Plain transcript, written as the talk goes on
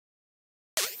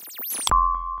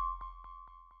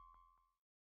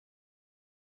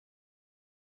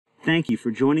Thank you for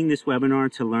joining this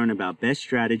webinar to learn about best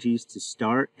strategies to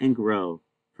start and grow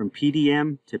from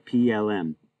PDM to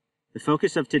PLM. The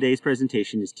focus of today's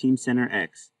presentation is Teamcenter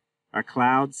X, our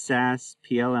cloud SaaS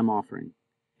PLM offering.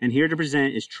 And here to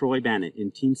present is Troy Bannett in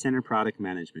Teamcenter Product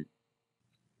Management.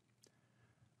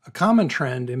 A common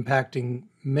trend impacting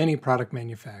many product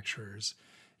manufacturers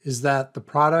is that the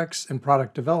products and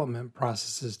product development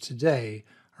processes today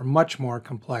are much more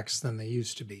complex than they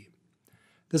used to be.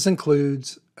 This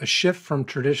includes a shift from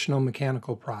traditional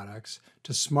mechanical products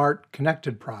to smart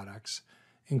connected products,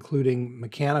 including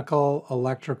mechanical,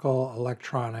 electrical,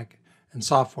 electronic, and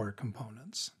software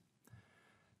components.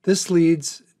 This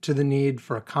leads to the need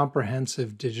for a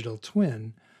comprehensive digital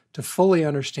twin to fully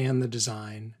understand the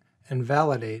design and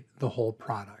validate the whole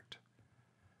product.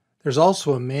 There's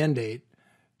also a mandate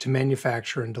to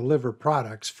manufacture and deliver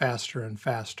products faster and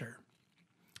faster.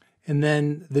 And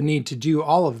then the need to do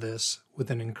all of this with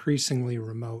an increasingly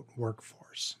remote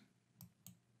workforce.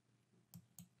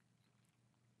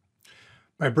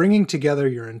 By bringing together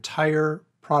your entire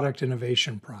product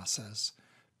innovation process,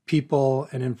 people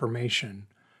and information,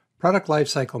 product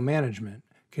lifecycle management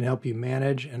can help you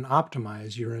manage and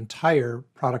optimize your entire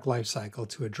product lifecycle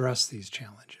to address these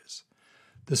challenges.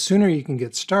 The sooner you can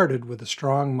get started with a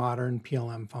strong modern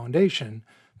PLM foundation,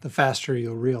 the faster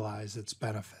you'll realize its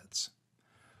benefits.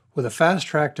 With a fast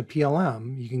track to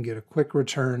PLM, you can get a quick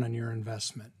return on your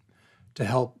investment to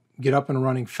help get up and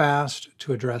running fast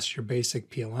to address your basic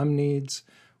PLM needs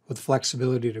with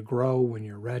flexibility to grow when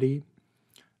you're ready,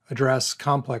 address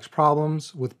complex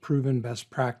problems with proven best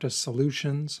practice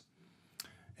solutions,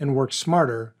 and work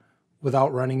smarter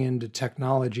without running into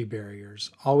technology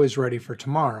barriers, always ready for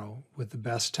tomorrow with the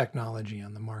best technology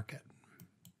on the market.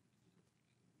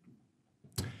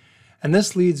 And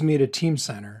this leads me to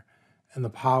Teamcenter and the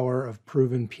power of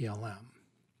proven PLM.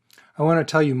 I want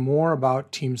to tell you more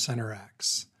about Teamcenter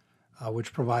X,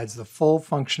 which provides the full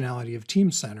functionality of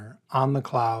Teamcenter on the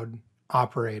cloud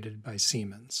operated by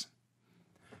Siemens.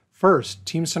 First,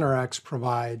 Teamcenter X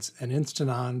provides an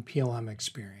instant-on PLM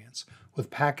experience with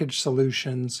packaged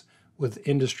solutions with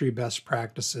industry best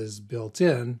practices built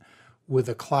in with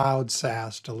a cloud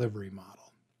SaaS delivery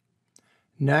model.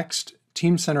 Next,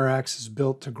 Teamcenter X is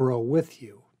built to grow with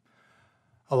you,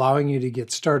 allowing you to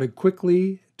get started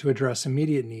quickly to address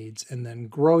immediate needs and then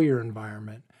grow your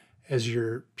environment as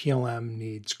your PLM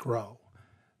needs grow.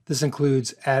 This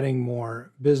includes adding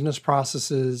more business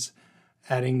processes,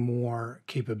 adding more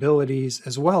capabilities,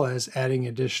 as well as adding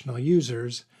additional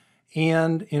users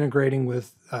and integrating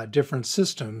with different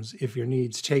systems if your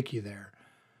needs take you there.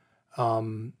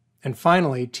 And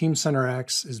finally, Teamcenter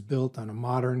X is built on a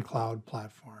modern cloud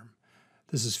platform.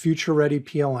 This is future-ready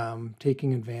PLM,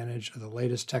 taking advantage of the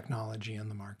latest technology in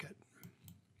the market.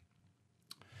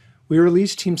 We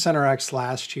released Teamcenter X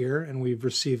last year, and we've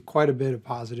received quite a bit of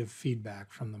positive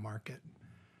feedback from the market.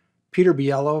 Peter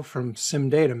Biello from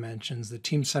Simdata mentions that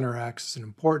Teamcenter X is an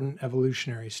important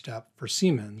evolutionary step for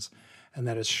Siemens, and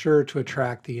that is sure to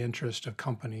attract the interest of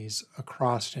companies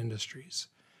across industries.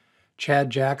 Chad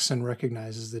Jackson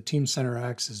recognizes that Teamcenter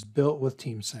X is built with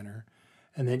Teamcenter,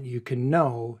 and that you can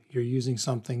know you're using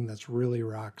something that's really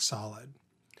rock solid.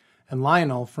 And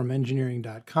Lionel from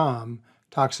engineering.com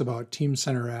talks about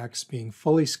Teamcenter X being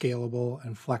fully scalable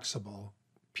and flexible,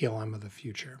 PLM of the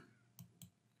future.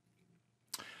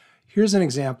 Here's an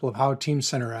example of how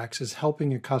Teamcenter X is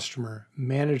helping a customer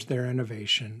manage their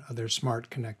innovation of their smart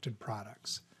connected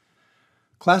products.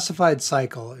 Classified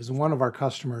Cycle is one of our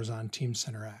customers on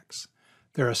Teamcenter X.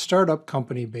 They're a startup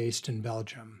company based in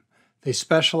Belgium. They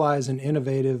specialize in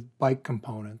innovative bike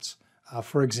components,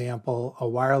 for example, a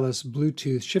wireless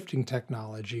Bluetooth shifting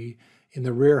technology in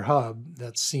the rear hub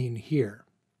that's seen here.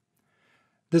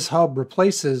 This hub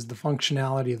replaces the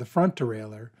functionality of the front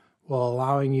derailleur while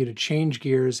allowing you to change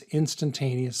gears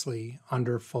instantaneously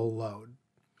under full load.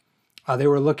 They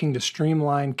were looking to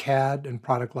streamline CAD and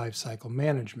product lifecycle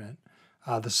management.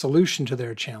 The solution to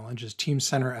their challenge is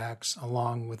Teamcenter X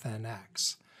along with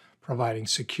NX, providing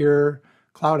secure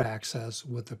cloud access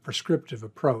with a prescriptive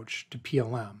approach to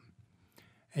PLM.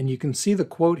 And you can see the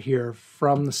quote here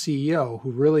from the CEO,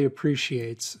 who really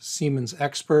appreciates Siemens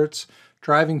experts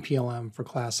driving PLM for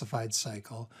Classified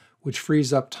Cycle, which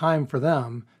frees up time for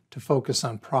them to focus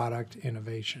on product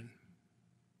innovation.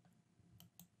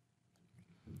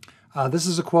 This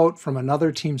is a quote from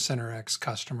another Teamcenter X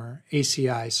customer,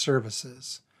 ACI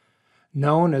Services.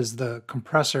 Known as the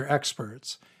compressor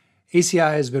experts,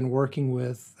 ACI has been working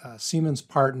with Siemens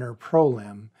partner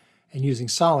Prolim and using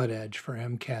Solid Edge for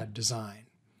MCAD design.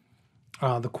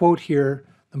 The quote here,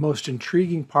 the most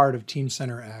intriguing part of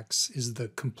Teamcenter X is the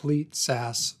complete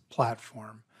SaaS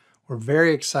platform, We're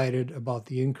very excited about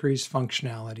the increased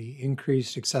functionality,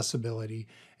 increased accessibility,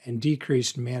 and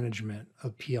decreased management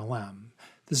of PLM.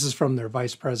 This is from their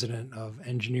Vice President of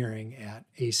Engineering at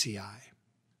ACI.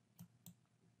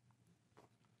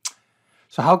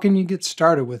 So how can you get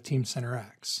started with Teamcenter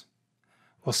X?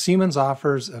 Well, Siemens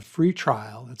offers a free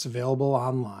trial that's available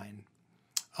online.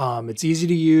 It's easy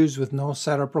to use with no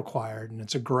setup required, and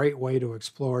it's a great way to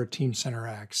explore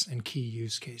Teamcenter X and key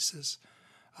use cases.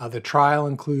 The trial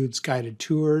includes guided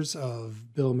tours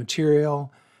of bill of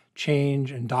material,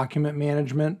 change, and document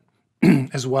management,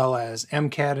 as well as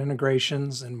MCAD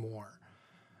integrations and more.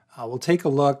 We'll take a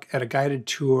look at a guided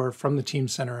tour from the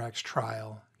Teamcenter X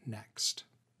trial next.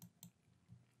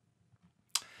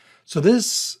 So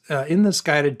in this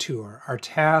guided tour, our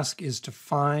task is to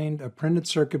find a printed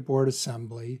circuit board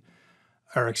associated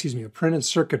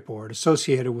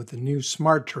with the new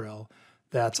smart drill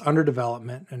that's under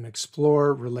development and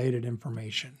explore related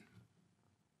information.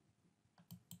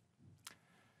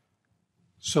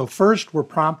 So first, we're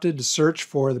prompted to search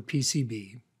for the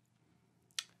PCB.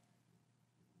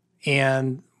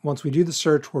 And once we do the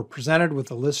search, we're presented with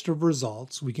a list of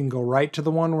results. We can go right to the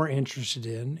one we're interested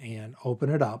in and open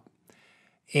it up.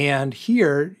 And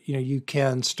here, you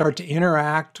can start to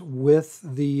interact with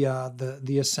the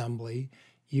assembly.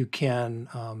 You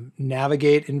can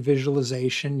navigate in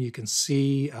visualization. You can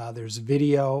see there's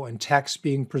video and text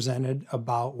being presented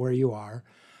about where you are.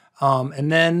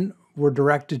 And then we're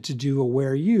directed to do a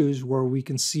where used, where we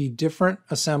can see different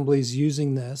assemblies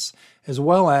using this, as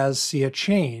well as see a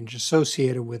change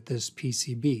associated with this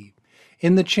PCB.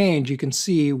 In the change, you can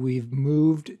see we've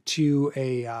moved to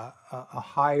a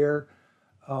higher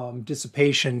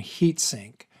dissipation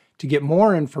heatsink. To get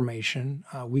more information,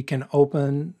 we can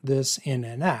open this in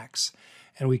NX,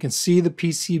 and we can see the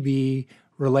PCB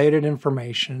related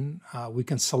information. We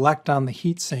can select on the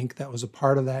heatsink that was a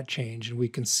part of that change, and we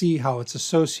can see how it's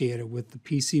associated with the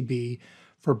PCB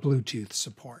for Bluetooth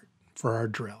support for our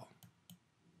drill.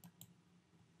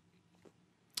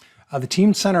 The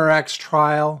Teamcenter X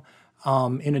trial,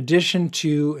 in addition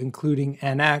to including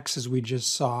NX, as we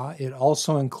just saw, it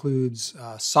also includes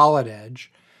Solid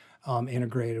Edge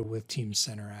integrated with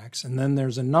Teamcenter X. And then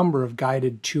there's a number of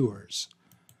guided tours.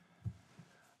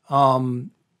 Teamcenter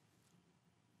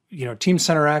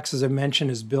X, as I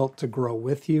mentioned, is built to grow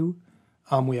with you.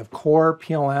 We have core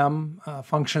PLM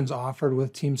functions offered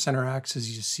with Teamcenter X,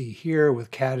 as you see here, with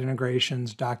CAD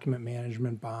integrations, document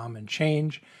management, BOM, and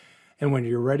change. And when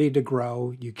you're ready to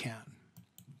grow, you can.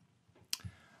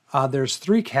 There's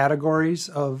 3 categories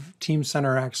of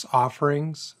Teamcenter X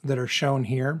offerings that are shown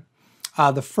here.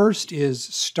 The first is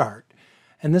Start,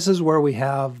 and this is where we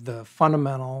have the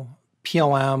fundamental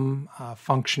PLM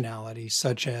functionality,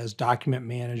 such as document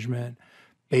management,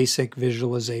 basic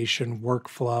visualization,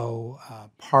 workflow,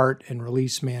 part and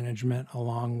release management,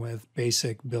 along with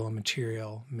basic bill of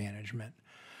material management.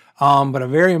 But a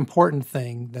very important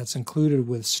thing that's included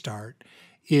with Start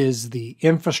is the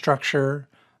infrastructure,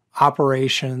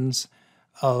 operations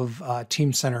of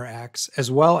Teamcenter X,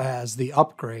 as well as the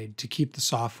upgrade to keep the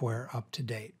software up to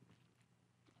date.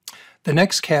 The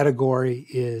next category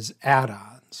is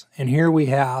add-ons, and here we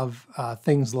have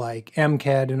things like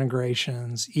MCAD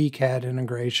integrations, ECAD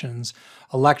integrations,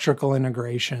 electrical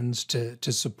integrations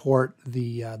to support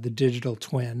the digital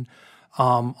twin.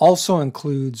 Also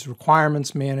includes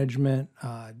requirements management,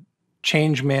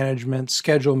 change management,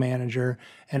 schedule manager,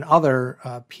 and other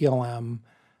PLM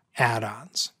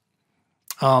add-ons.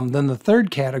 Then the third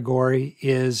category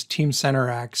is Teamcenter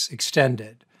X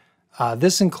Extended.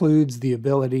 This includes the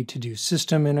ability to do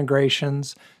system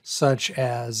integrations, such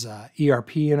as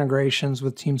ERP integrations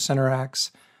with Teamcenter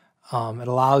X. It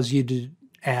allows you to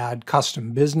add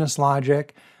custom business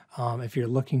logic if you're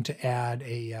looking to add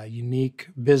a unique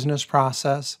business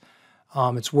process.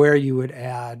 It's where you would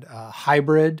add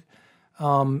hybrid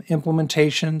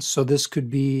implementations. So this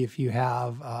could be if you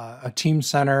have a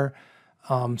Teamcenter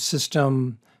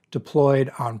system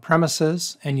deployed on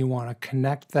premises and you want to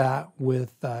connect that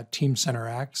with Teamcenter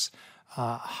X.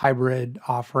 Hybrid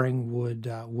offering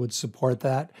would support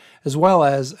that, as well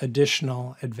as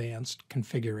additional advanced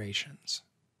configurations.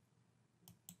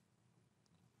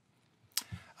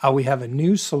 We have a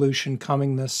new solution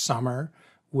coming this summer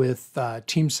with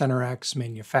Teamcenter X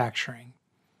Manufacturing.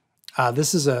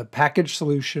 This is a package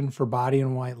solution for body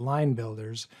and white line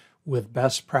builders with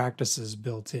best practices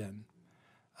built in.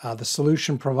 The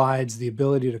solution provides the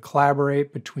ability to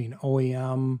collaborate between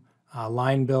OEM,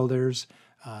 line builders,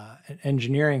 and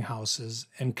engineering houses,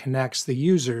 and connects the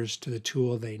users to the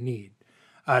tool they need.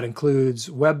 It includes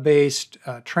web-based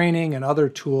training and other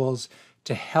tools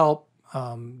to help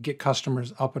get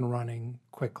customers up and running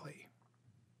quickly.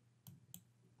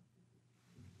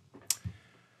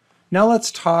 Now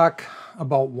let's talk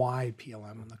about why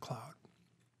PLM in the cloud.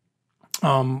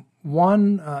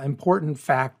 One important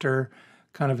factor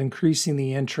kind of increasing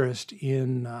the interest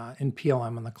in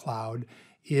PLM in the cloud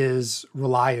is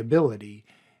reliability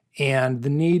and the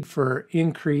need for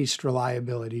increased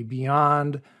reliability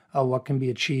beyond what can be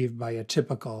achieved by a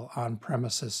typical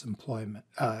on-premises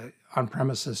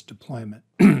deployment.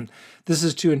 This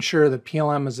is to ensure that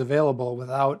PLM is available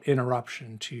without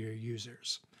interruption to your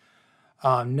users.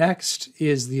 Next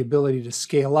is the ability to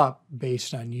scale up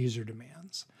based on user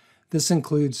demands. This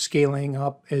includes scaling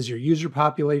up as your user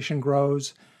population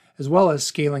grows, as well as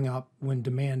scaling up when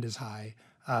demand is high,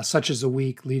 such as a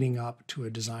week leading up to a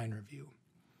design review.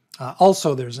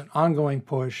 Also, there's an ongoing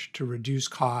push to reduce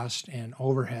cost and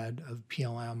overhead of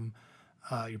PLM,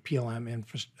 your PLM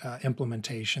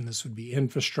implementation. This would be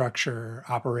infrastructure,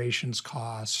 operations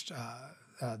cost,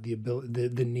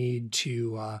 the need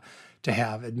to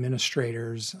have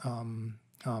administrators on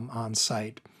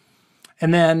site.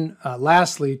 And then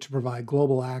lastly, to provide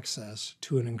global access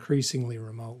to an increasingly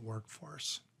remote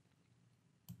workforce.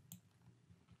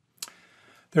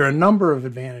 There are a number of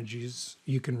advantages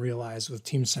you can realize with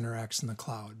Teamcenter X in the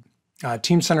cloud.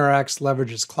 Teamcenter X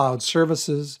leverages cloud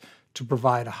services to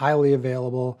provide a highly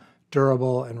available,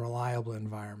 durable, and reliable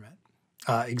environment.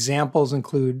 Examples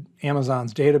include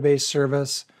Amazon's database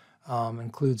service,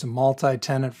 includes a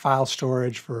multi-tenant file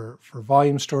storage for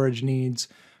volume storage needs,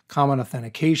 common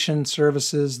authentication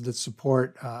services that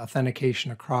support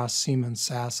authentication across Siemens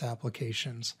SaaS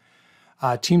applications.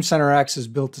 Teamcenter X is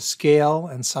built to scale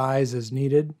and size as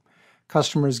needed.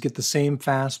 Customers get the same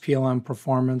fast PLM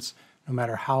performance no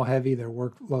matter how heavy their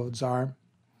workloads are.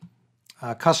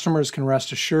 Customers can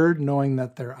rest assured knowing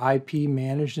that their IP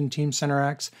managed in Teamcenter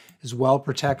X is well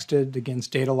protected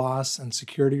against data loss and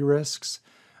security risks.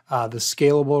 The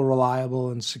scalable, reliable,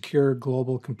 and secure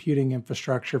global computing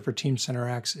infrastructure for Teamcenter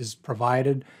X is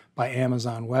provided by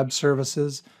Amazon Web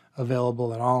Services,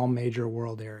 available in all major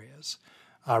world areas.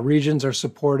 Regions are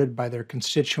supported by their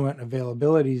constituent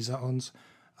availability zones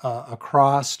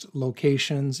across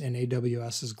locations in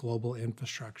AWS's global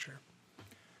infrastructure.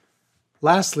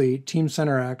 Lastly,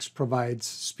 Teamcenter X provides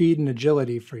speed and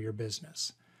agility for your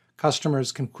business.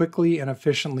 Customers can quickly and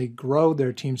efficiently grow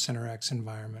their Teamcenter X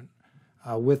environment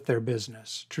with their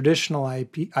business. Traditional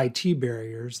IT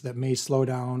barriers that may slow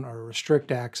down or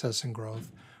restrict access and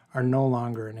growth are no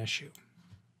longer an issue.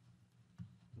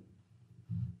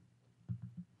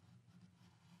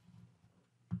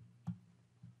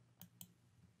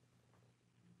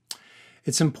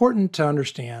 It's important to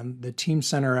understand that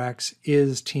Teamcenter X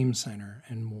is Teamcenter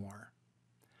and more.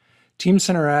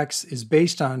 Teamcenter X is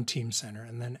based on Teamcenter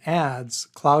and then adds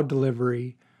cloud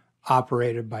delivery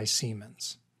operated by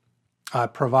Siemens.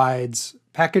 It provides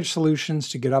package solutions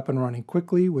to get up and running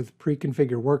quickly with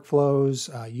pre-configured workflows,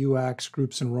 UX,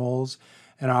 groups, and roles,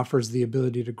 and offers the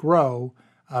ability to grow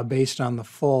based on the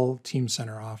full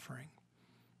Teamcenter offering.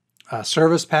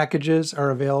 Service packages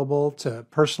are available to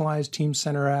personalize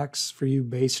Teamcenter X for you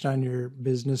based on your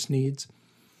business needs.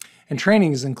 And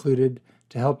training is included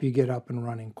to help you get up and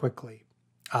running quickly.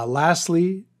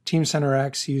 Lastly, Teamcenter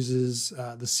X uses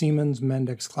the Siemens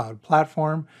Mendix Cloud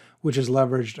platform, which is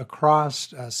leveraged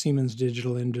across Siemens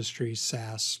Digital Industries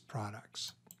SaaS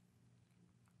products.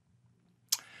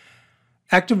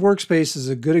 Active Workspace is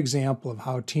a good example of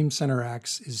how Teamcenter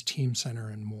X is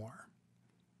Teamcenter and more.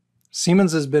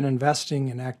 Siemens has been investing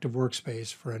in Active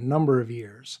Workspace for a number of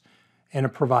years, and it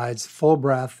provides full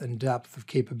breadth and depth of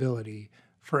capability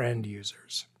for end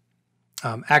users.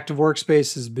 Active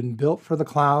Workspace has been built for the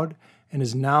cloud and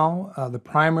is now the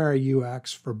primary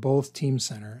UX for both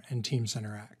Teamcenter and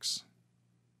Teamcenter X.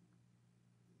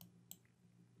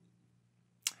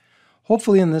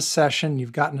 Hopefully in this session,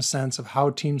 you've gotten a sense of how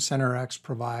Teamcenter X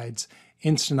provides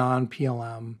instant-on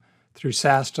PLM through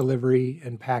SaaS delivery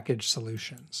and package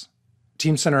solutions.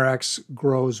 Teamcenter X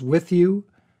grows with you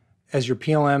as your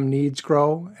PLM needs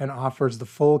grow and offers the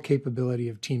full capability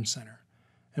of Teamcenter.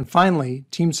 And finally,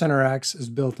 Teamcenter X is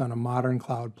built on a modern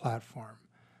cloud platform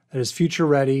that is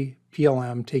future-ready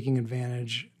PLM, taking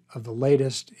advantage of the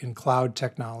latest in cloud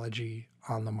technology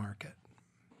on the market.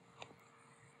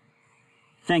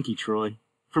 Thank you, Troy.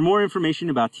 For more information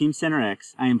about Teamcenter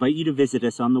X, I invite you to visit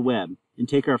us on the web and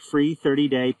take our free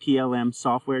 30-day PLM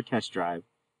software test drive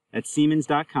at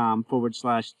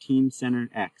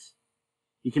siemens.com/TeamCenterX.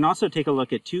 You can also take a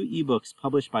look at 2 ebooks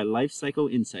published by Lifecycle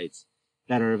Insights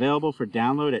that are available for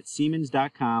download at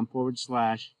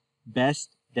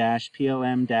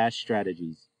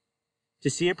siemens.com/best-PLM-strategies. To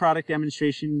see a product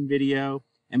demonstration video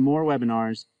and more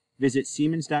webinars, visit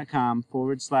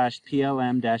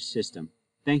siemens.com/PLM-system.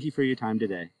 Thank you for your time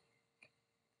today.